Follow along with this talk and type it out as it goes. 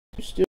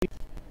Still.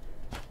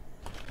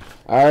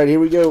 All right, here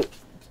we go.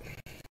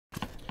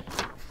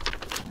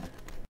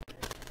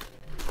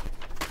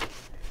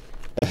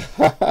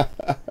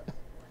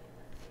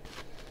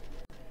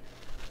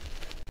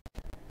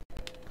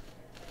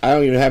 I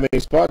don't even have any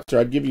spots, or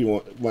I'd give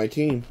you my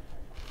team.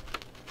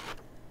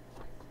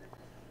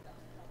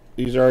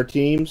 These are our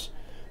teams.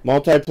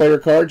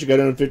 Multiplayer cards, you got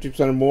 50%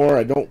 or more.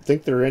 I don't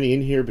think there are any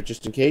in here, but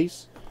just in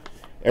case.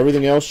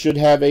 Everything else should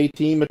have a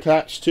team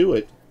attached to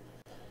it.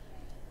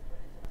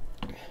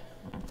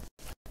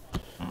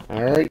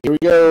 Alright, here we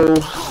go.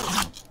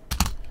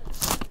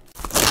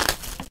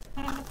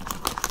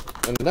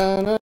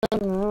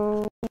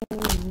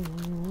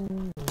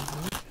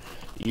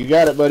 You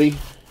got it, buddy.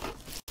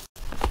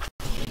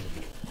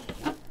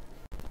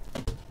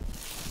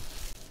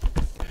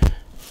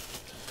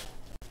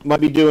 Might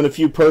be doing a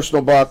few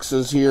personal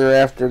boxes here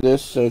after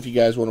this, so if you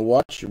guys want to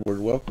watch, you're more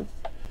than welcome.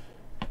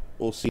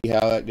 We'll see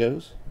how that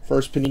goes.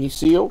 First Panini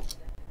seal.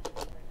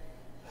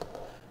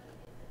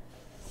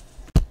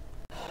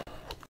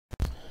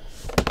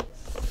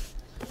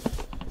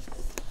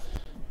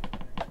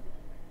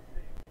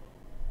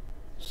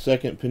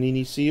 Second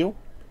Panini seal.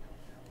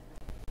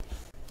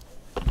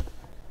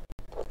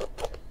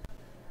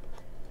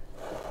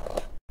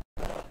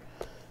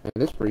 And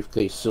this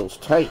briefcase seals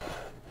tight.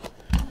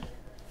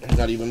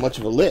 Not even much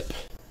of a lip.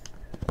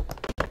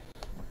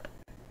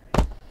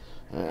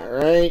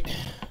 Alright.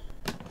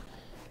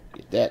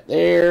 Get that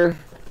there.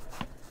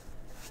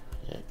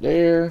 That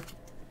there.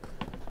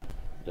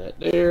 That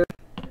there.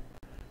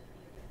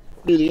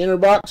 Do the inner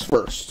box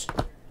first.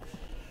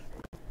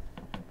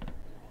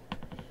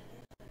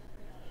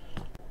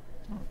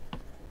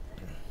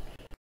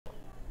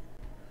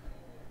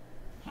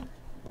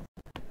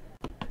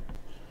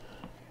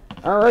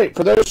 Alright,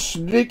 for those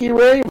sneaky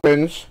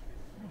Ravens,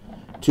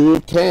 2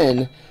 of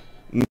 10,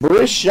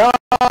 Breshad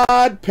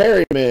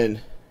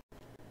Perriman.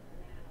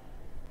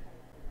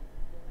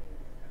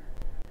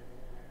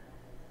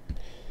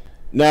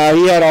 No,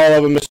 he had all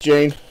of them, Miss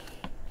Jane.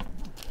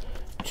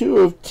 2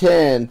 of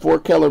 10,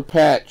 4-color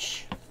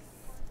patch.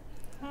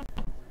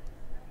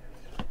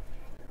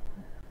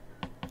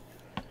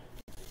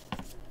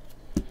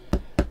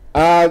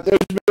 There's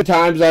been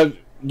times I've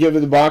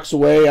given the box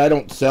away. I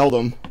don't sell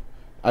them.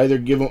 I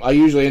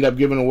usually end up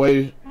giving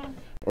away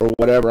or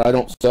whatever. I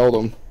don't sell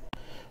them.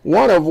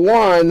 1 of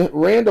 1,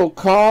 Randall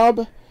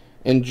Cobb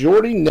and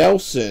Jordy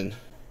Nelson.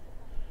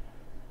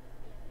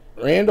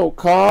 Randall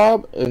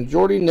Cobb and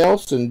Jordy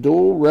Nelson,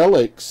 dual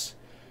relics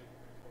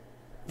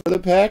for the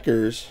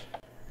Packers.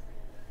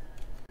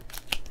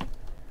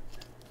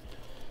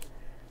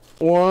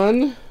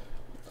 1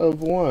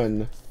 of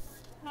 1.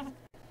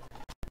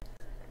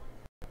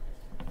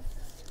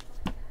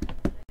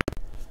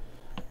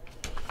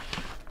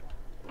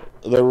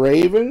 The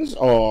Ravens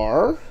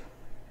are...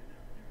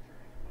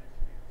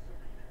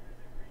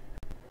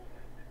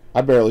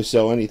 I barely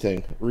sell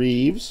anything.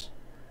 Reeves.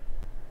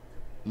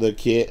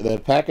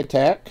 The Pack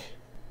Attack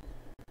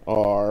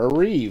are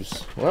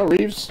Reeves. Well,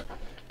 Reeves,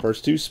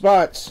 first 2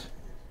 spots.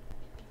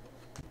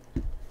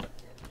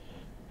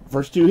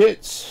 First 2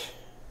 hits.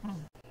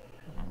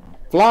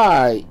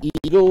 Fly.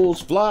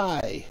 Eagles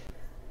fly.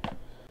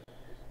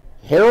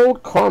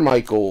 Harold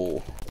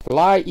Carmichael.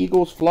 Fly,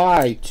 Eagles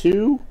fly.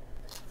 2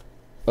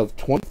 of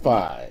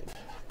 25.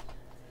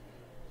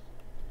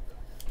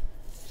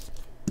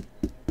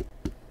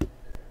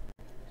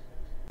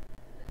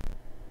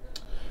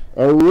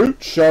 A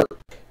Root Shark.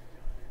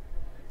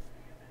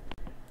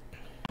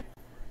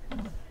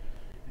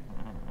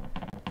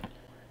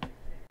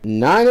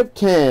 Nine of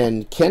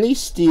 10. Kenny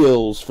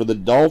Stills for the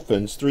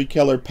Dolphins.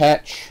 3-color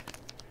patch.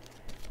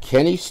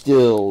 Kenny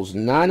Stills.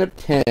 9 of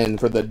 10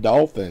 for the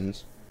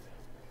Dolphins.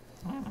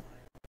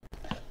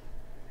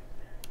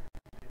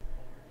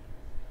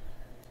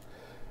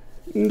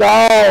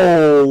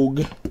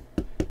 Dog.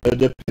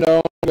 Depend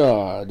on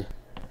God.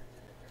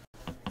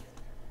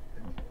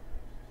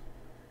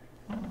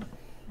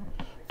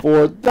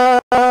 For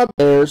the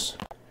Bears.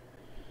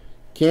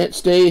 Can't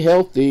stay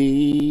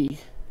healthy.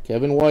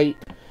 Kevin White.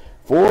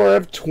 4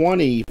 of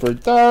 20 for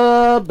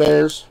the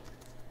Bears.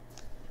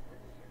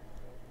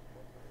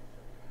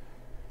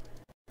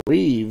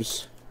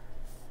 Reeves.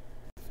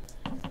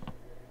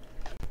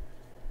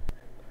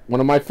 One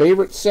of my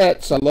favorite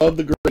sets. I love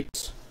the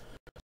greats.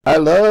 I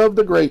love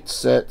the great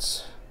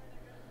sets.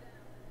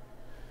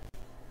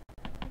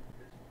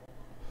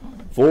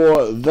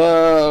 For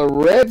the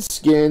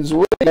Redskins,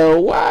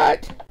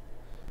 what?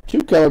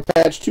 2-color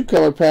patch,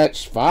 2-color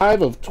patch,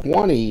 5 of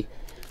 20.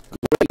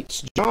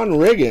 Greats, John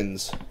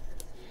Riggins.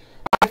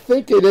 I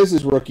think it is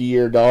his rookie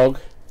year, dog.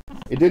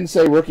 It didn't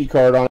say rookie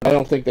card on it. I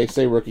don't think they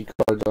say rookie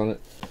cards on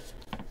it.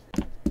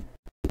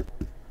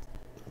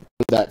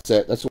 That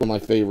set, that's one of my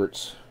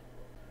favorites.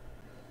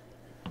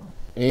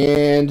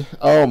 And,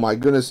 oh my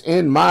goodness,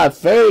 in my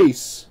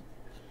face.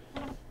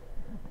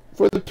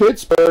 For the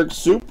Pittsburgh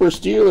Super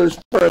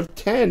Steelers, 4 of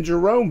 10,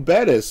 Jerome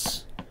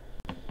Bettis.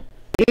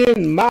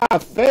 In my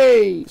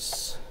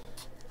face.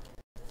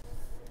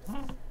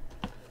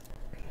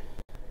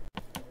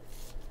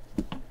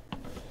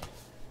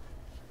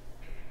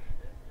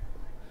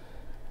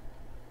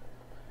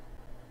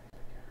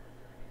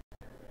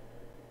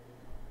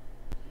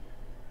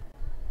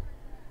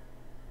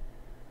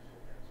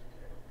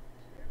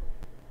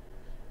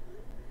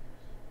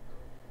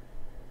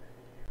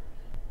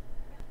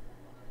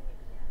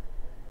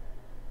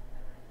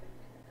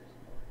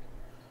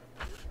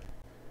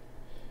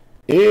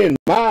 In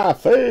my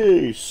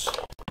face.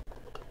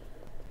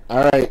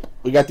 All right,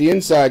 we got the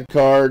inside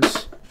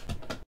cards.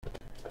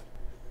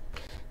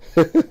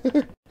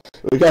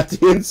 We got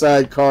the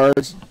inside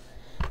cards.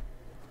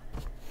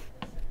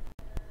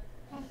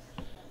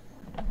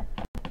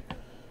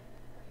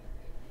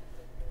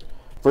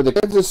 For the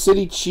Kansas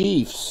City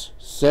Chiefs,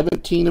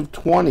 17 of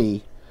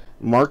 20,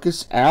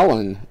 Marcus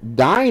Allen,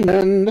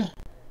 Diamond.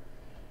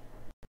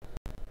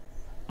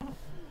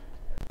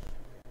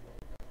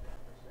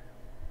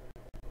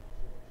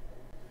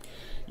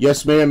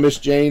 Yes, ma'am, Miss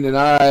Jane, and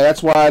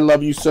that's why I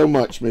love you so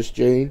much, Miss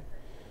Jane.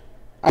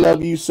 I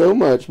love you so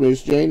much,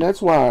 Miss Jane,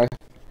 that's why.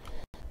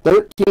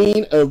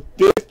 13 of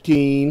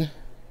 15,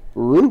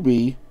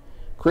 Ruby,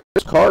 Chris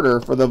Carter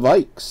for the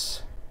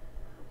Vikes.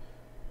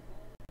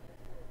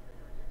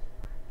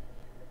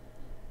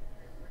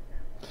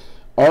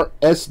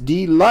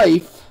 RSD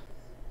Life.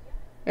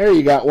 There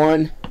you got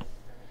one.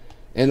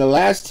 And the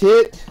last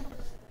hit.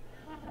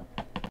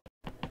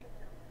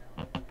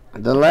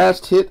 The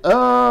last hit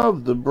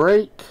of the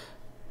break.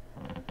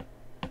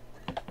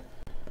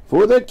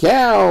 For the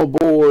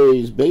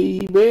Cowboys,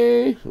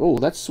 baby. Oh,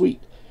 that's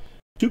sweet.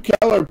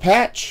 2-color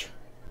patch.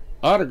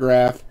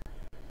 Autograph.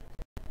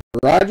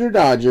 Roger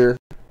Dodger.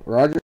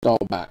 Roger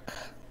Staubach.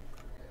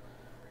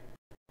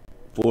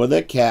 For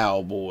the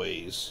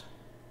Cowboys.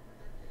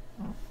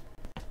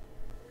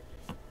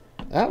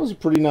 That was a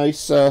pretty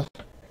nice, that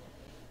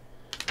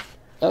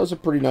was a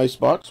pretty nice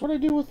box. What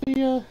did I do with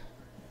the,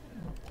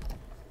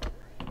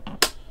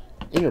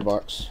 inner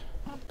box?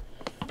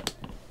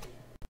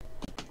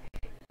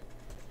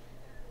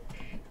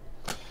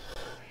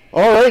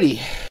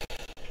 Alrighty.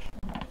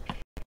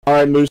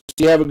 Alright, Moose,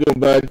 you have a good one,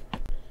 bud.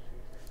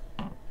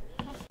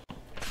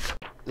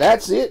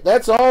 That's it.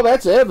 That's all.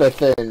 That's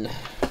everything.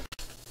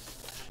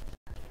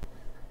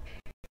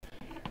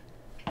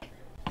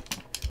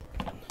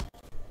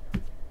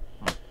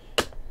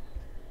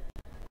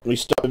 Let me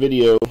stop the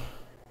video.